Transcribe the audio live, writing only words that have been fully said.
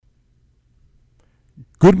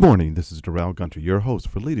Good morning. This is Darrell Gunter, your host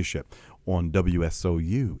for Leadership on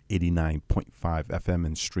WSOU 89.5 FM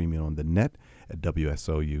and streaming on the net at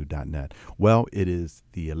WSOU.net. Well, it is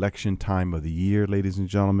the election time of the year, ladies and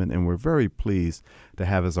gentlemen, and we're very pleased to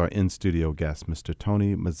have as our in-studio guest Mr.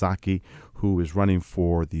 Tony Mazzocchi, who is running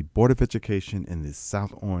for the Board of Education in the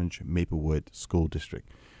South Orange Maplewood School District.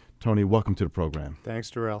 Tony, welcome to the program.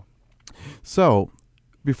 Thanks, Darrell. So,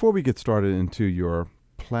 before we get started into your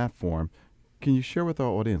platform, can you share with our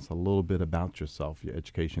audience a little bit about yourself, your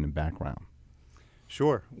education and background?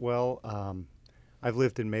 Sure. Well, I've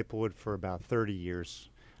lived in Maplewood for about 30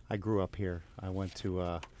 years. I grew up here. I went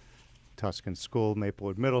to Tuscan school,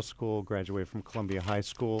 Maplewood Middle School, graduated from Columbia High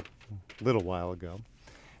School a little while ago.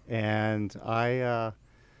 And I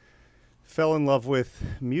fell in love with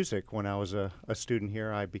music when I was a student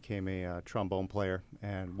here. I became a trombone player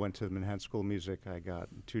and went to the Manhattan School of Music. I got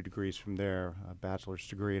 2 degrees from there, a bachelor's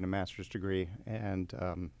degree and a master's degree, and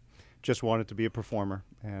just wanted to be a performer.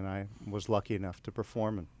 And I was lucky enough to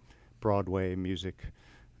perform in Broadway music,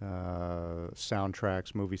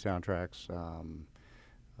 soundtracks, movie soundtracks,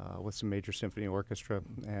 with some major symphony orchestra,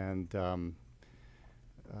 and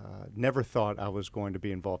never thought I was going to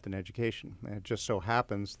be involved in education. And it just so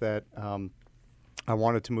happens that I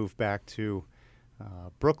wanted to move back to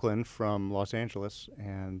Brooklyn from Los Angeles,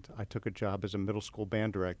 and I took a job as a middle school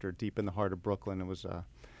band director deep in the heart of Brooklyn. It was a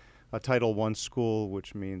Title I school,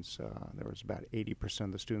 which means there was about 80%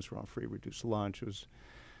 of the students were on free reduced lunch. It was,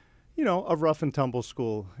 you know, a rough and tumble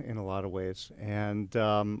school in a lot of ways. And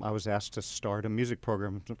I was asked to start a music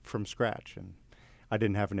program from scratch. And I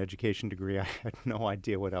didn't have an education degree. I had no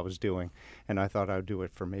idea what I was doing. And I thought I would do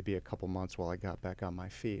it for maybe a couple months while I got back on my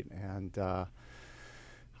feet. And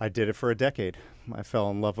I did it for a decade. I fell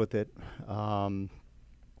in love with it.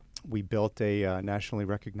 We built a nationally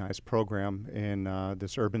recognized program in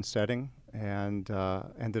this urban setting and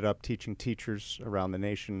ended up teaching teachers around the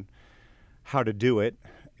nation how to do it.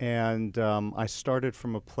 And I started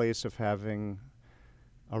from a place of having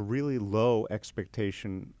a really low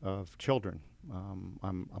expectation of children.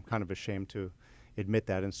 I'm kind of ashamed to admit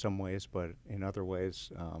that in some ways, but in other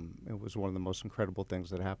ways, it was one of the most incredible things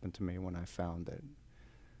that happened to me when I found that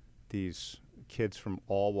these kids from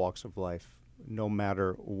all walks of life, no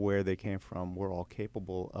matter where they came from, were all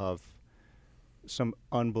capable of some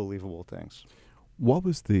unbelievable things. What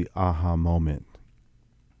was the aha moment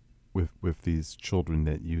with these children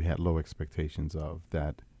that you had low expectations of,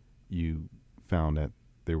 that you found that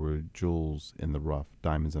there were jewels in the rough,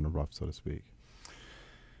 diamonds in the rough, so to speak?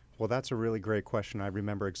 Well, that's a really great question. I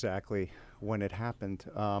remember exactly when it happened.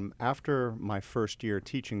 After my first year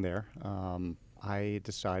teaching there, I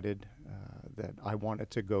decided that I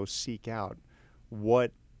wanted to go seek out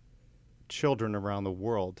what children around the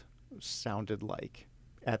world sounded like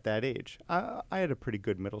at that age. I had a pretty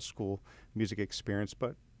good middle school music experience,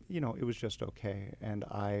 but, you know, it was just okay. And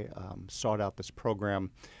I sought out this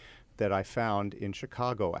program that I found in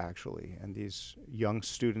Chicago, actually. And these young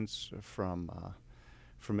students from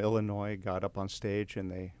Illinois got up on stage and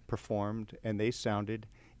they performed, and they sounded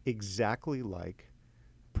exactly like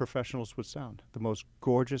professionals would sound. The most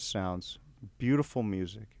gorgeous sounds, beautiful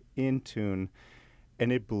music, in tune,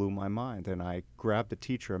 and it blew my mind. And I grabbed the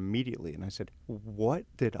teacher immediately and I said, "What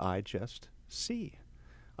did I just see?"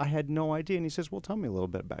 I had no idea. And he says, "Well, tell me a little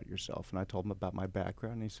bit about yourself." And I told him about my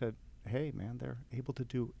background, and he said, "Hey, man, they're able to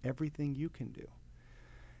do everything you can do."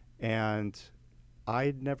 And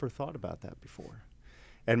I'd never thought about that before.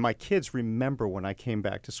 And my kids remember when I came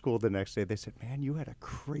back to school the next day, they said, "Man, you had a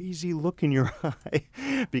crazy look in your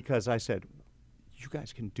eye," because I said, "You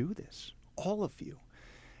guys can do this, all of you."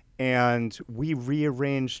 And we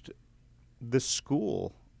rearranged the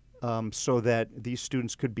school so that these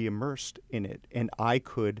students could be immersed in it, and I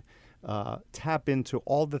could tap into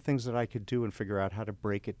all the things that I could do and figure out how to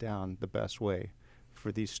break it down the best way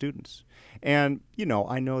for these students. And, you know,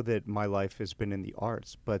 I know that my life has been in the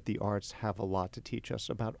arts, but the arts have a lot to teach us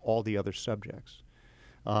about all the other subjects.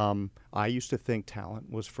 I used to think talent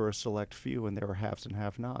was for a select few and there were haves and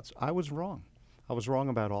have-nots. I was wrong. I was wrong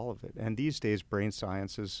about all of it. And these days, brain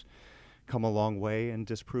science has come a long way and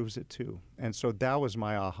disproves it too. And so that was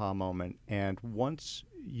my aha moment. And once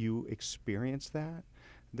you experience that,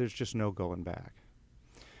 there's just no going back.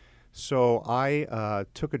 So I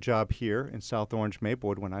took a job here in South Orange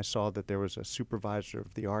Maplewood when I saw that there was a supervisor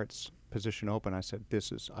of the arts position open. I said,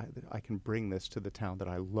 I can bring this to the town that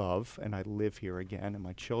I love, and I live here again, and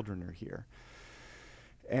my children are here.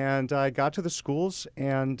 And I got to the schools,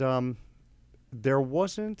 and there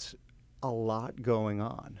wasn't a lot going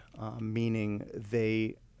on, meaning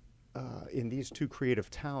they in these two creative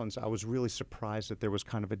towns, I was really surprised that there was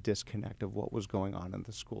kind of a disconnect of what was going on in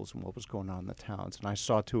the schools and what was going on in the towns. And I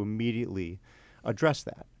sought to immediately address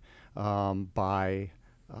that by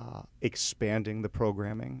expanding the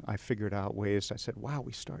programming. I figured out ways. I said, wow,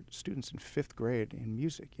 we start students in 5th grade in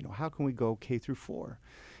music. How can we go K through 4?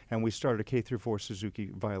 And we started a K through 4 Suzuki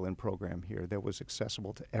violin program here that was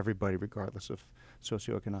accessible to everybody regardless of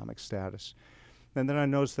socioeconomic status. And then I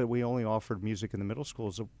noticed that we only offered music in the middle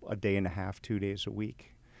schools a day and a half, 2 days a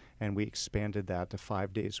week. And we expanded that to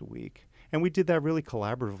 5 days a week. And we did that really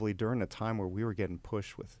collaboratively during a time where we were getting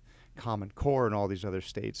pushed with Common Core and all these other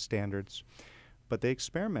state standards. But they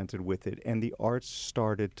experimented with it, and the arts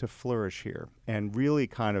started to flourish here, and really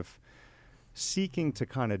kind of seeking to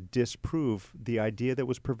kind of disprove the idea that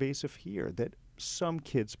was pervasive here, that some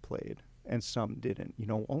kids played and some didn't.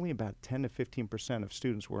 Only about 10 to 15% of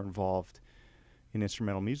students were involved in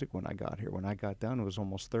instrumental music when I got here. When I got down, it was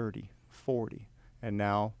almost 30, 40. And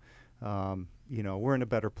now, we're in a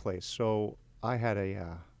better place. So I had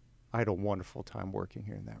a wonderful time working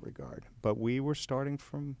here in that regard. But we were starting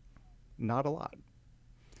from not a lot.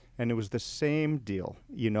 And it was the same deal.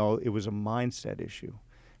 It was a mindset issue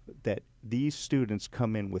that these students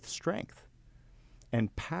come in with strength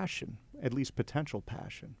and passion, at least potential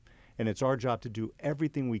passion. And it's our job to do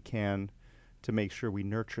everything we can to make sure we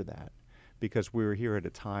nurture that, because we were here at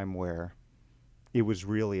a time where it was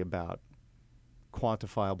really about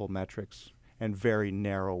quantifiable metrics and very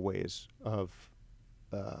narrow ways of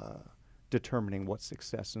determining what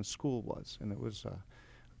success in school was. And it was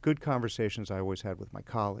good conversations I always had with my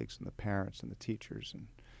colleagues and the parents and the teachers, and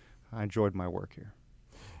I enjoyed my work here.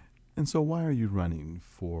 And so why are you running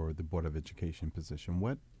for the Board of Education position?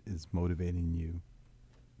 What is motivating you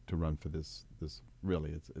to run for this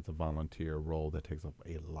really, it's a volunteer role that takes up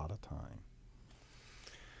a lot of time?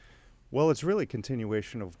 Well, it's really a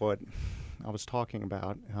continuation of what I was talking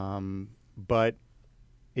about, but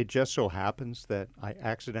it just so happens that I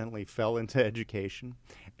accidentally fell into education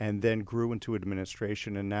and then grew into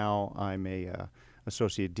administration, and now I'm a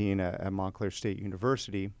associate dean at Montclair State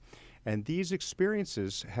University. And these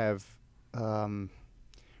experiences have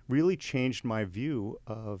really changed my view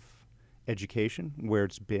of education, where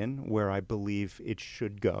it's been, where I believe it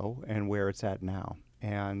should go, and where it's at now.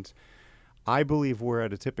 And I believe we're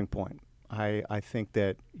at a tipping point. I think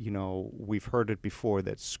that, we've heard it before,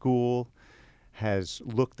 that school has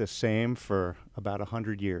looked the same for about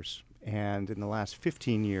 100 years. And in the last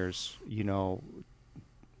 15 years,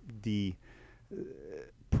 the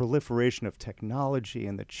proliferation of technology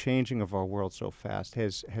and the changing of our world so fast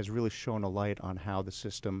has really shown a light on how the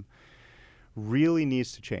system really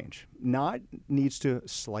needs to change. Not needs to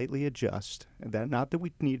slightly adjust, not that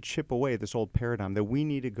we need to chip away this old paradigm, that we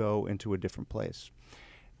need to go into a different place.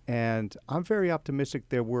 And I'm very optimistic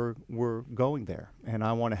that we're going there, and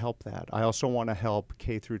I want to help that. I also want to help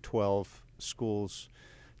K through 12 schools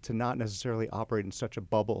to not necessarily operate in such a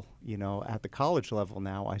bubble. At the college level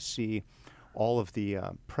now, I see all of the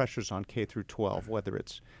pressures on K through 12, whether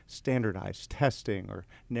it's standardized testing or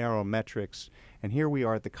narrow metrics. And here we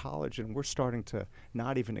are at the college, and we're starting to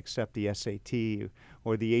not even accept the SAT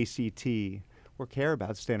or the ACT or care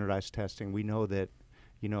about standardized testing. We know that,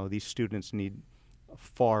 these students need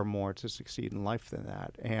far more to succeed in life than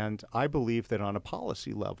that. And I believe that on a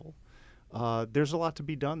policy level, there's a lot to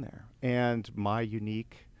be done there. And my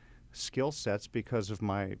unique skill sets, because of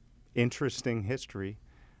my interesting history,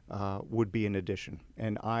 would be an addition.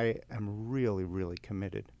 And I am really, really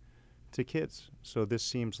committed to kids. So this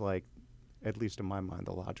seems like, at least in my mind,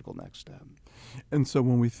 the logical next step. And so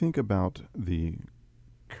when we think about the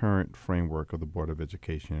current framework of the Board of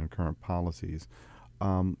Education and current policies,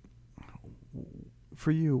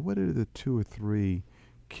 for you, what are the 2 or 3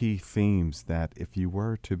 key themes that, if you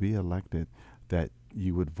were to be elected, that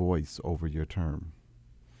you would voice over your term?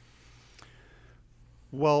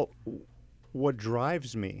 Well, what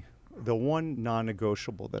drives me, the one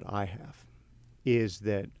non-negotiable that I have, is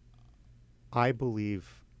that I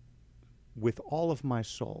believe with all of my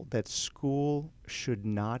soul that school should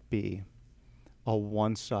not be a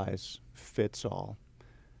one-size-fits-all,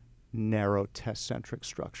 narrow test-centric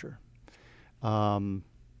structure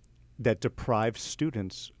that deprives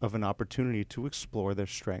students of an opportunity to explore their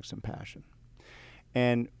strengths and passion.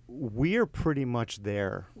 And we are pretty much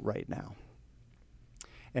there right now.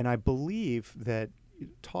 And I believe that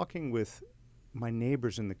talking with my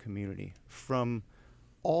neighbors in the community from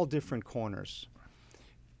all different corners,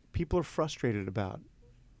 people are frustrated about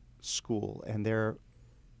school, and they're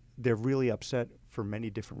really upset for many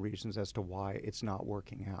different reasons as to why it's not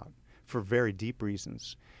working out, for very deep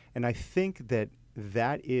reasons. And I think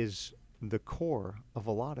that is the core of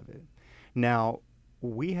a lot of it. Now,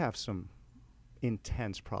 we have some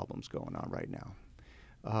intense problems going on right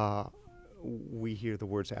now. We hear the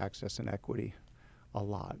words access and equity a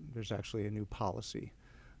lot. There's actually a new policy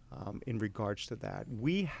in regards to that.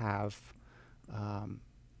 We have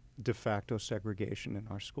de facto segregation in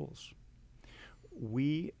our schools.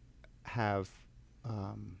 We have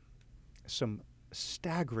some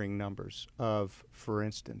staggering numbers of, for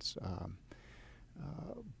instance,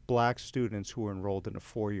 black students who are enrolled in a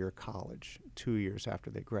 4-year college 2 years after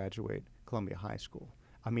they graduate Columbia High School.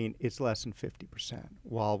 I mean, it's less than 50%,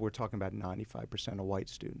 while we're talking about 95% of white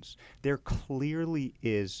students. There clearly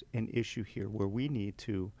is an issue here where we need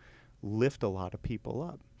to lift a lot of people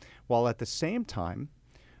up, while at the same time,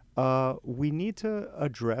 we need to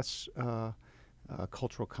address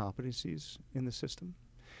cultural competencies in the system.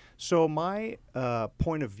 So my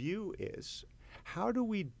point of view is, how do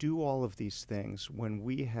we do all of these things when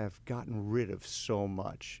we have gotten rid of so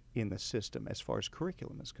much in the system as far as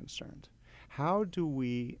curriculum is concerned? How do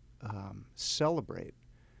we celebrate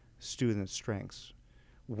students' strengths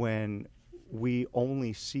when we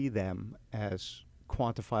only see them as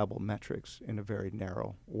quantifiable metrics in a very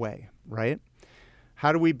narrow way, right?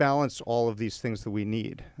 How do we balance all of these things that we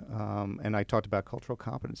need? And I talked about cultural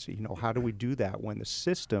competency. You know, how do we do that when the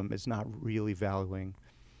system is not really valuing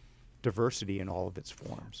diversity in all of its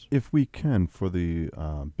forms? If we can, for the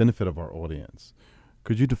benefit of our audience,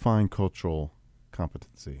 could you define cultural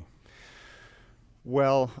competency?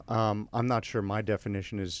 Well, I'm not sure my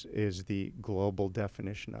definition is the global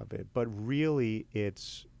definition of it, but really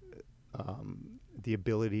it's the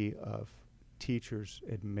ability of teachers,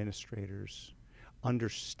 administrators,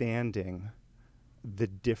 understanding the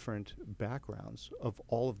different backgrounds of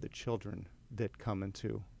all of the children that come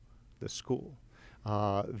into the school.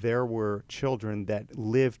 There were children that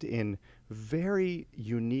lived in very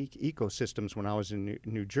unique ecosystems when I was in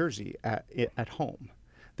New Jersey at home.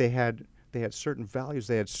 They had certain values.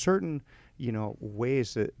 They had certain,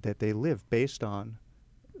 ways that they lived based on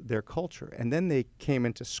their culture. And then they came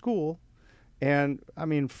into school, and I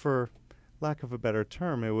mean, for lack of a better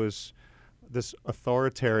term, it was this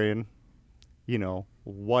authoritarian,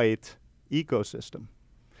 white ecosystem.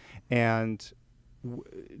 And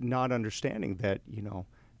not understanding that,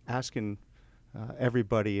 asking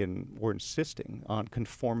everybody or insisting on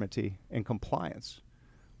conformity and compliance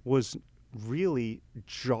was really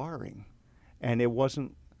jarring. And it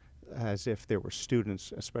wasn't as if there were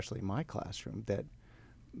students, especially in my classroom, that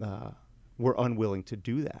were unwilling to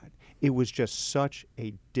do that. It was just such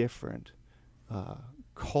a different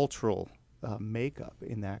cultural makeup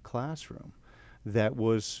in that classroom that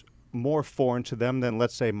was more foreign to them than,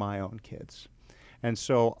 let's say, my own kids. And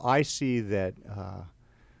so I see that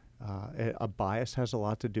a bias has a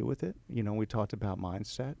lot to do with it. We talked about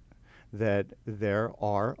mindset, that there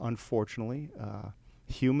are, unfortunately,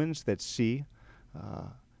 humans that see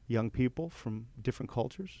young people from different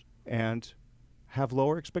cultures and have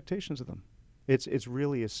lower expectations of them. It's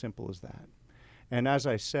really as simple as that. And as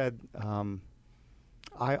I said,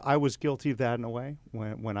 I was guilty of that in a way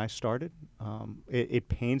when I started. It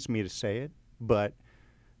pains me to say it, but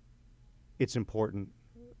it's important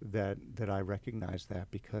that I recognize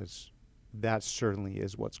that, because that certainly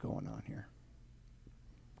is what's going on here.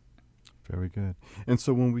 Very good. And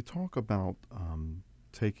so when we talk about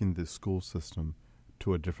taking the school system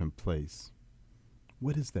to a different place,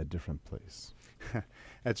 what is that different place?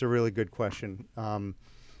 That's a really good question.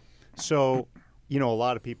 So, a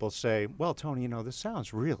lot of people say, well, Tony, this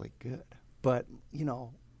sounds really good, but,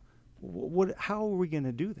 how are we going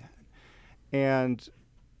to do that? And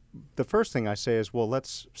the first thing I say is, well,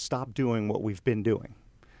 let's stop doing what we've been doing.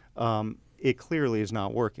 It clearly is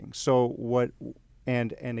not working. So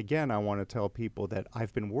and again, I want to tell people that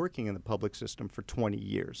I've been working in the public system for 20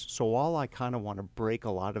 years. So while I kind of want to break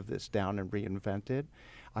a lot of this down and reinvent it,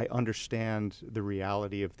 I understand the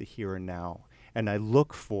reality of the here and now. And I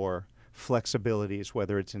look for flexibilities,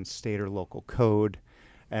 whether it's in state or local code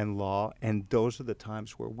and law, and those are the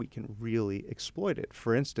times where we can really exploit it.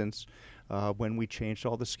 For instance, when we changed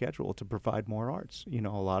all the schedule to provide more arts, a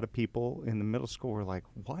lot of people in the middle school were like,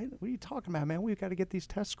 what are you talking about, man? We've got to get these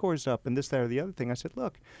test scores up and this, that, or the other thing. I said,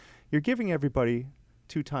 look, you're giving everybody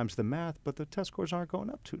 2 times the math, but the test scores aren't going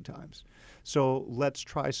up 2 times. So let's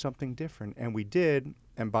try something different. And we did,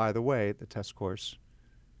 and by the way, the test scores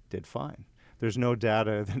did fine. There's no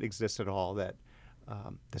data that exists at all that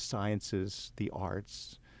the sciences, the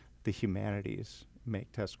arts, the humanities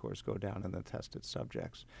make test scores go down in the tested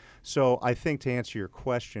subjects. So I think, to answer your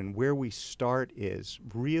question, where we start is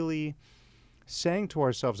really saying to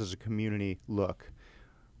ourselves as a community, look,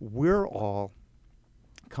 we're all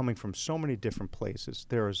coming from so many different places.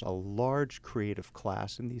 There is a large creative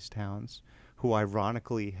class in these towns who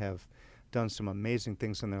ironically have done some amazing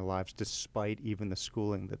things in their lives despite even the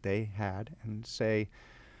schooling that they had, and say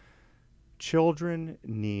children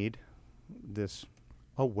need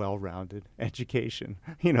a well-rounded education.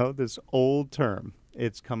 This old term,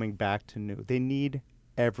 it's coming back to new. They need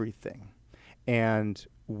everything, and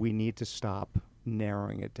we need to stop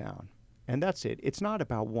narrowing it down. And that's it. It's not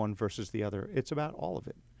about one versus the other. It's about all of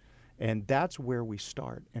it. And that's where we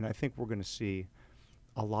start. And I think we're going to see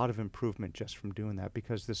a lot of improvement just from doing that,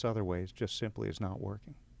 because this other way just simply is not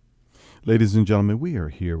working. Ladies and gentlemen, we are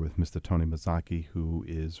here with Mr. Tony Mazzocchi, who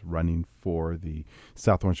is running for the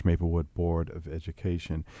South Orange Maplewood Board of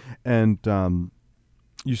Education. And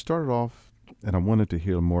you started off, and I wanted to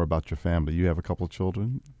hear more about your family. You have a couple of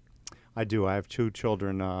children? I do. I have two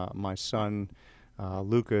children. My son,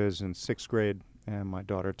 Luca, is in 6th grade, and my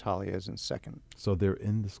daughter, Talia, is in 2nd. So they're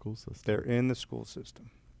in the school system? They're in the school system.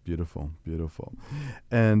 Beautiful, beautiful.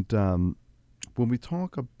 And when we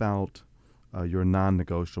talk about your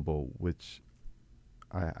non-negotiable, which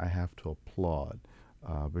I have to applaud,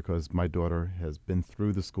 because my daughter has been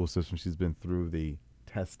through the school system. She's been through the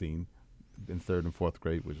testing in 3rd and 4th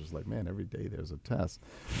grade, which is like, man, every day there's a test.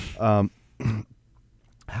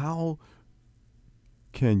 How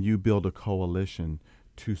can you build a coalition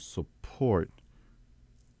to support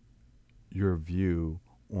your view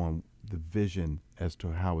on the vision as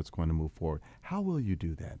to how it's going to move forward? How will you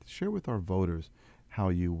do that? Share with our voters how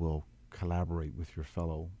you will collaborate with your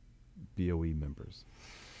fellow BOE members.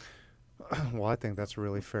 Well, I think that's a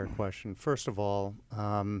really fair question. First of all,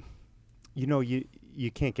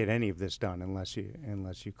 you can't get any of this done unless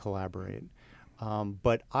you collaborate.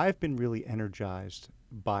 But I've been really energized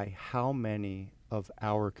by how many of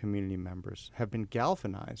our community members have been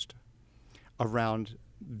galvanized around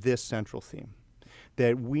this central theme,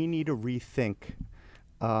 that we need to rethink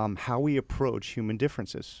how we approach human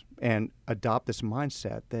differences and adopt this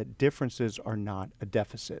mindset that differences are not a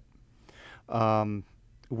deficit.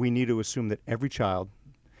 We need to assume that every child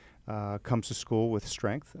comes to school with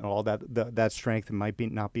strength, and all that strength might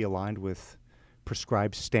not be aligned with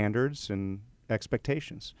prescribed standards and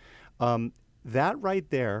expectations. That right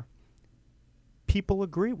there, people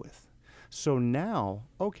agree with. So now,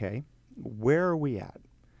 okay, where are we at?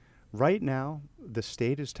 Right now, the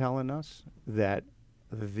state is telling us that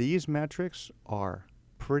these metrics are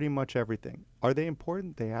pretty much everything. Are they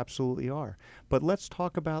important? They absolutely are. But let's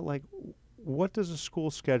talk about, what does a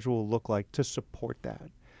school schedule look like to support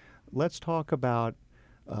that? Let's talk about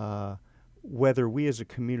whether we as a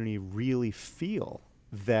community really feel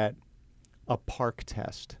that a park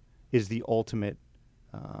test is the ultimate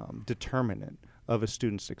determinant of a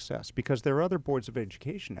student's success. Because there are other boards of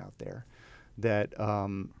education out there that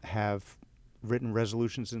have written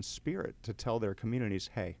resolutions in spirit to tell their communities,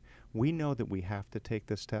 hey, we know that we have to take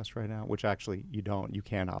this test right now, which actually you don't. You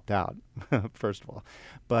can't opt out, first of all.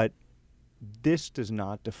 But this does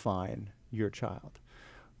not define your child.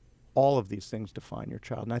 All of these things define your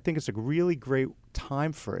child. And I think it's a really great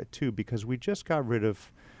time for it, too, because we just got rid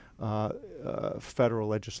of federal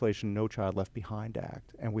legislation, No Child Left Behind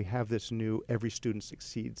Act, and we have this new Every Student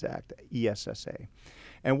Succeeds Act, ESSA.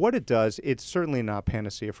 And what it does, it's certainly not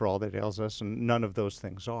panacea for all that ails us, and none of those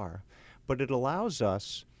things are, but it allows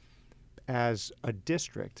us as a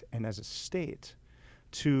district and as a state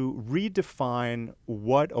to redefine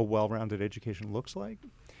what a well-rounded education looks like,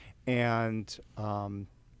 and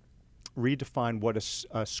redefine what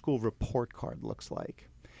a school report card looks like.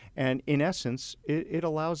 And in essence, it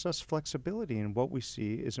allows us flexibility in what we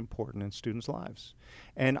see is important in students' lives.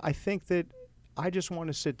 And I think that I just want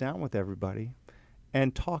to sit down with everybody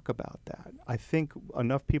and talk about that. I think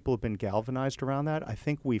enough people have been galvanized around that. I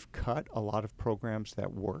think we've cut a lot of programs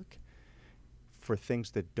that work for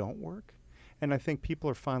things that don't work. And I think people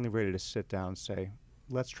are finally ready to sit down and say,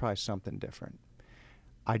 let's try something different.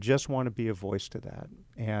 I just want to be a voice to that.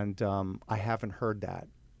 And I haven't heard that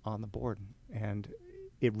on the board. And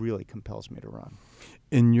it really compels me to run.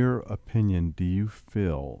 In your opinion, do you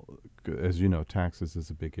feel, as you know, taxes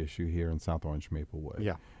is a big issue here in South Orange Maplewood.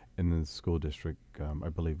 Yeah. And the school district, I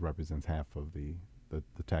believe, represents half of the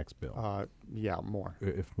tax bill. Yeah, more.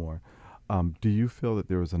 If more. Do you feel that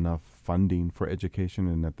there is enough funding for education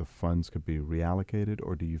and that the funds could be reallocated,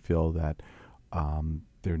 or do you feel that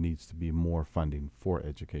there needs to be more funding for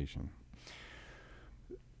education?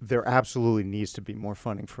 There absolutely needs to be more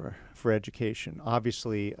funding for education.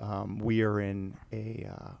 Obviously, we are in a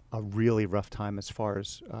really rough time as far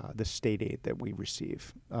as the state aid that we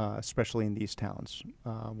receive, especially in these towns.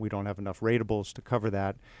 We don't have enough ratables to cover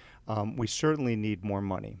that. We certainly need more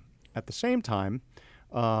money. At the same time,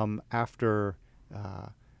 After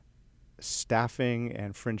staffing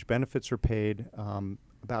and fringe benefits are paid,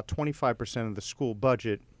 about 25% of the school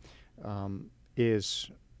budget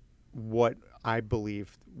is what I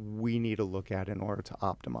believe we need to look at in order to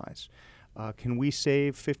optimize. Can we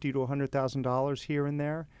save $50,000 to $100,000 here and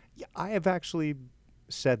there? Yeah, I have actually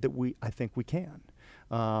said that I think we can.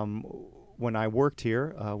 When I worked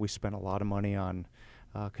here, we spent a lot of money on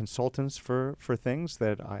consultants for things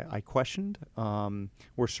that I questioned.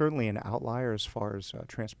 We're certainly an outlier as far as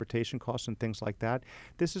transportation costs and things like that.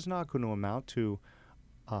 This is not going to amount to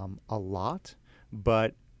a lot,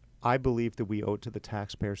 but I believe that we owe it to the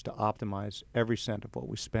taxpayers to optimize every cent of what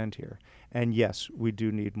we spend here. And yes, we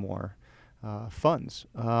do need more funds.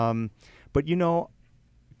 But you know,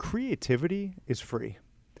 creativity is free.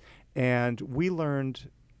 And we learned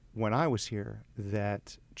when I was here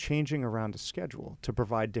that changing around a schedule to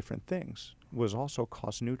provide different things was also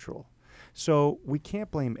cost neutral. So we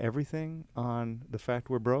can't blame everything on the fact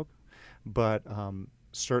we're broke, but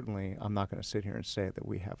certainly I'm not going to sit here and say that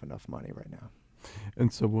we have enough money right now.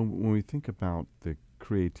 And so when we think about the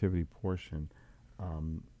creativity portion,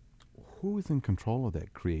 who is in control of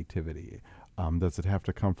that creativity? Does it have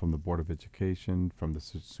to come from the Board of Education, from the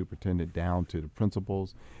superintendent down to the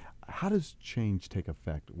principals? How does change take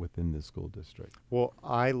effect within the school district? Well,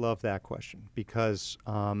 I love that question because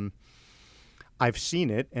I've seen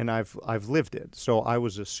it and I've lived it. So I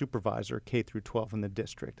was a supervisor K through 12 in the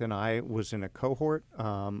district, and I was in a cohort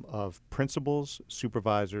of principals,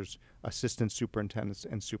 supervisors, assistant superintendents,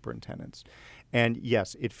 and superintendents. And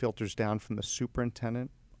yes, it filters down from the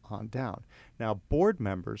superintendent on down. Now, board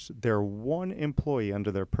members, their one employee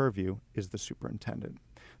under their purview is the superintendent.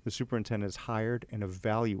 The superintendent is hired and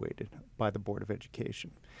evaluated by the Board of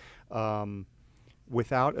Education.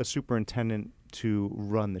 Without a superintendent to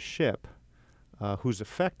run the ship, who's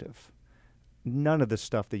effective, none of the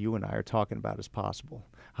stuff that you and I are talking about is possible.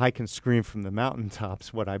 I can scream from the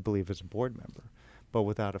mountaintops what I believe as a board member, but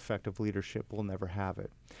without effective leadership, we'll never have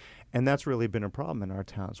it. And that's really been a problem in our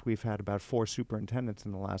towns. We've had about 4 superintendents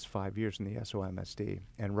in the last 5 years in the SOMSD,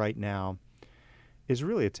 and right now is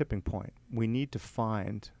really a tipping point. We need to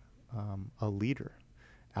find a leader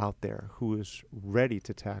out there who is ready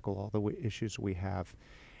to tackle all the issues we have.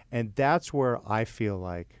 And that's where I feel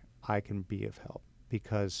like I can be of help,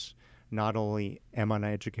 because not only am I an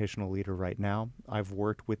educational leader right now, I've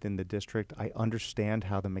worked within the district. I understand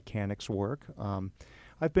how the mechanics work.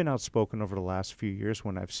 I've been outspoken over the last few years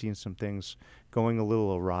when I've seen some things going a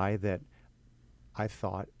little awry that I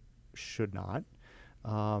thought should not.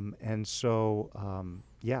 And so,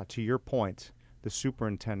 yeah, to your point, the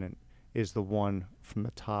superintendent is the one from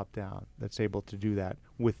the top down that's able to do that,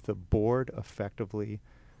 with the board effectively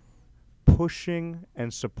pushing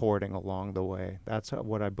and supporting along the way. That's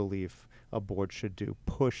what I believe a board should do,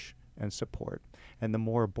 push and support. And the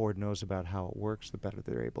more a board knows about how it works, the better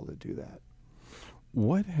they're able to do that.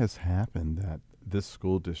 What has happened that this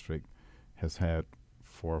school district has had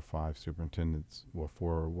 4 or 5 superintendents, or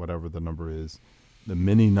 4, whatever the number is, the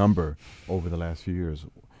mini number over the last few years?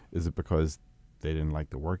 Is it because they didn't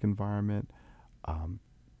like the work environment?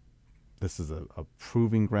 This is a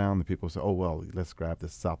proving ground that people say, oh, well, let's grab the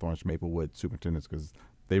South Orange Maplewood superintendents because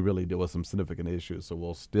they really deal with some significant issues, so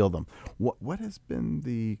we'll steal them. What has been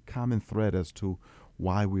the common thread as to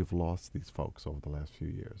why we've lost these folks over the last few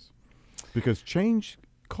years? Because change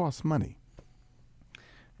costs money.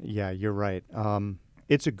 Yeah, you're right.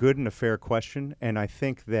 It's a good and a fair question, and I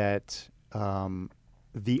think that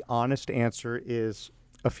the honest answer is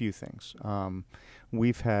a few things.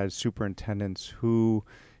 We've had superintendents who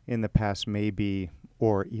in the past maybe,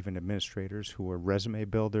 or even administrators who are resume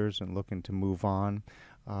builders and looking to move on.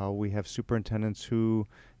 We have superintendents who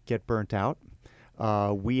get burnt out.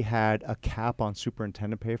 We had a cap on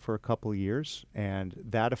superintendent pay for a couple of years, and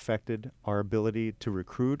that affected our ability to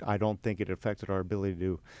recruit. I don't think it affected our ability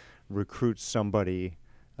to recruit somebody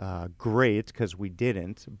great, because we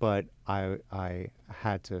didn't, but I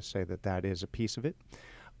had to say that that is a piece of it.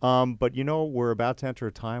 But, you know, we're about to enter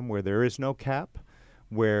a time where there is no cap,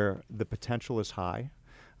 where the potential is high.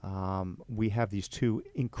 We have these 2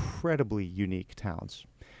 incredibly unique towns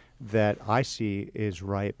that I see is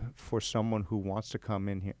ripe for someone who wants to come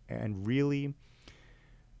in here and really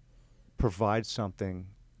provide something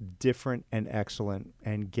different and excellent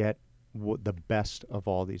and get the best of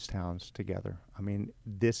all these towns together. I mean,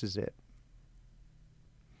 this is it.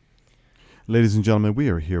 Ladies and gentlemen, we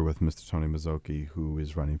are here with Mr. Tony Mazzocchi, who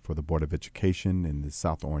is running for the Board of Education in the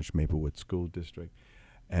South Orange Maplewood School District.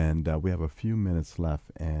 And we have a few minutes left,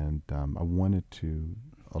 and I wanted to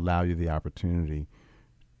allow you the opportunity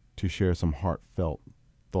to share some heartfelt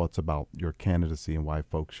thoughts about your candidacy and why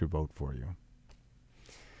folks should vote for you?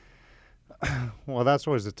 Well, that's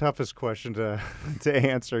always the toughest question to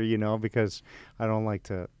answer, because I don't like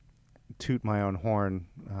to toot my own horn,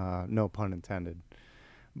 no pun intended.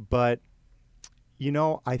 But,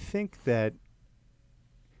 I think that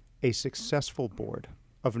a successful board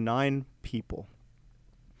of 9 people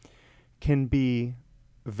can be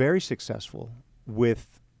very successful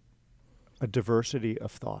with a diversity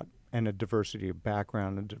of thought and a diversity of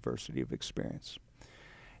background and diversity of experience.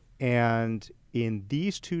 And in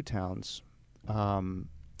these 2 towns,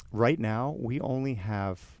 right now, we only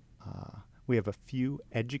have a few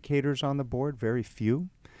educators on the board, very few.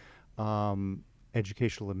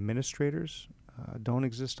 Educational administrators don't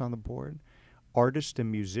exist on the board. Artists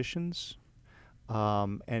and musicians,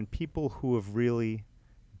 and people who have really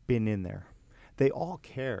been in there. They all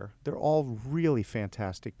care. They're all really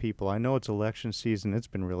fantastic people. I know it's election season. It's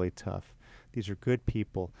been really tough. These are good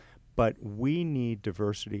people. But we need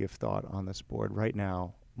diversity of thought on this board right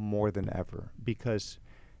now more than ever because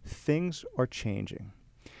things are changing.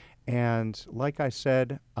 And like I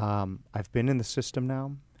said, I've been in the system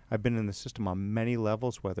now. I've been in the system on many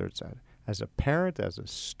levels, whether it's as a parent, as a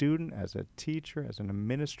student, as a teacher, as an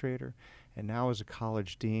administrator, and now as a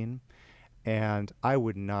college dean. And I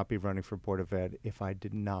would not be running for Board of Ed if I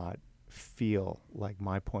did not feel like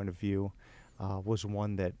my point of view was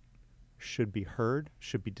one that should be heard,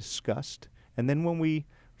 should be discussed. And then when we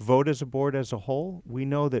vote as a board as a whole, we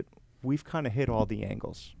know that we've kind of hit all the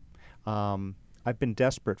angles. I've been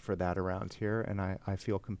desperate for that around here, and I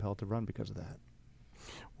feel compelled to run because of that.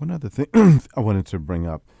 One other thing I wanted to bring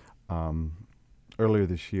up. Earlier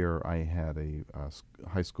this year, I had a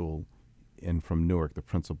high school from Newark, the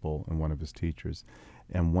principal and one of his teachers,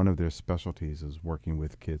 and one of their specialties is working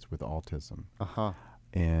with kids with autism. Uh-huh.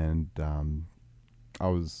 And I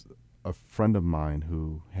was a friend of mine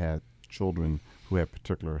who had children who had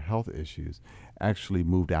particular health issues actually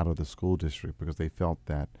moved out of the school district because they felt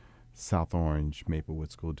that South Orange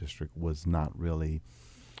Maplewood School District was not really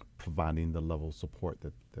providing the level of support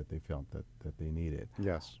that they felt that they needed.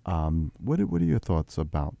 Yes. What are your thoughts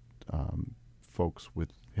about folks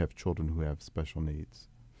have children who have special needs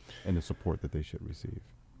and the support that they should receive?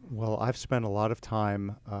 Well, I've spent a lot of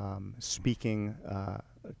time speaking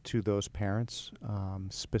to those parents.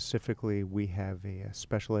 Specifically, we have a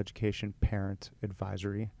special education parent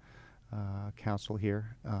advisory council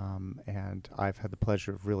here, and I've had the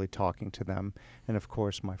pleasure of really talking to them, and of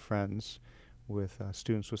course my friends with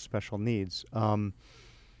students with special needs.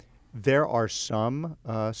 There are some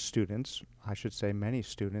students, I should say many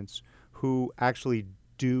students, who actually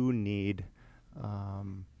do need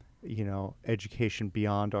education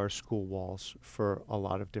beyond our school walls for a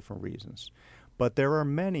lot of different reasons. But there are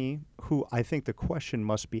many who I think the question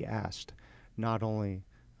must be asked, not only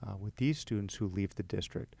with these students who leave the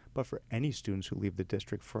district, but for any students who leave the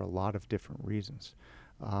district for a lot of different reasons.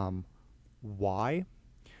 Why?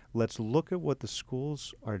 Let's look at what the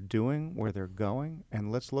schools are doing, where they're going,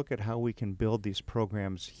 and let's look at how we can build these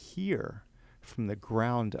programs here from the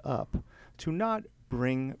ground up to not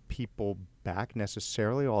bring people back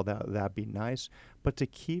necessarily, although that'd be nice, but to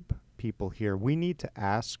keep people here. We need to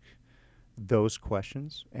ask those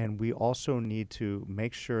questions, and we also need to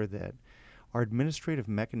make sure that our administrative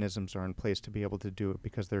mechanisms are in place to be able to do it,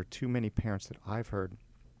 because there are too many parents that I've heard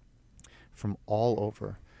from all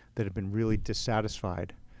over that have been really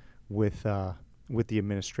dissatisfied with the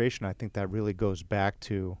administration. I think that really goes back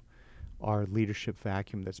to our leadership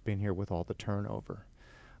vacuum that's been here with all the turnover.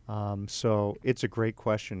 So it's a great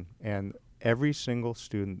question, and every single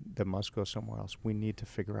student that must go somewhere else, we need to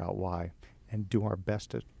figure out why and do our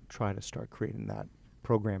best to try to start creating that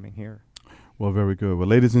programming here. Well, very good. Well,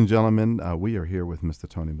 ladies and gentlemen, we are here with Mr.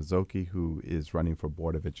 Tony Mazzocchi, who is running for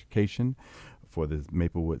Board of Education for the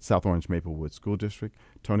South Orange Maplewood School District.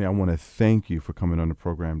 Tony, I want to thank you for coming on the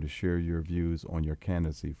program to share your views on your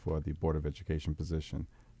candidacy for the Board of Education position.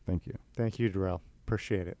 Thank you. Thank you, Darrell.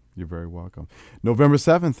 Appreciate it. You're very welcome. November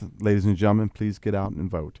 7th, ladies and gentlemen, please get out and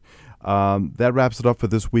vote. That wraps it up for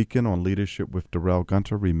this weekend on Leadership with Darrell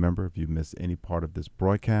Gunter. Remember, if you missed any part of this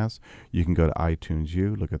broadcast, you can go to iTunes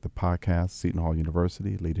U, look at the podcast, Seton Hall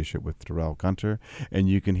University, Leadership with Darrell Gunter, and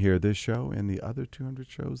you can hear this show and the other 200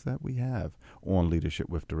 shows that we have on Leadership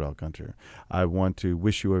with Darrell Gunter. I want to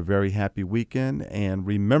wish you a very happy weekend, and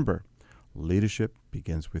remember, leadership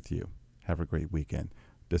begins with you. Have a great weekend.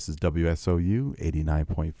 This is WSOU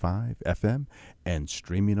 89.5 FM and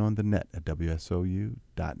streaming on the net at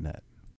WSOU.net.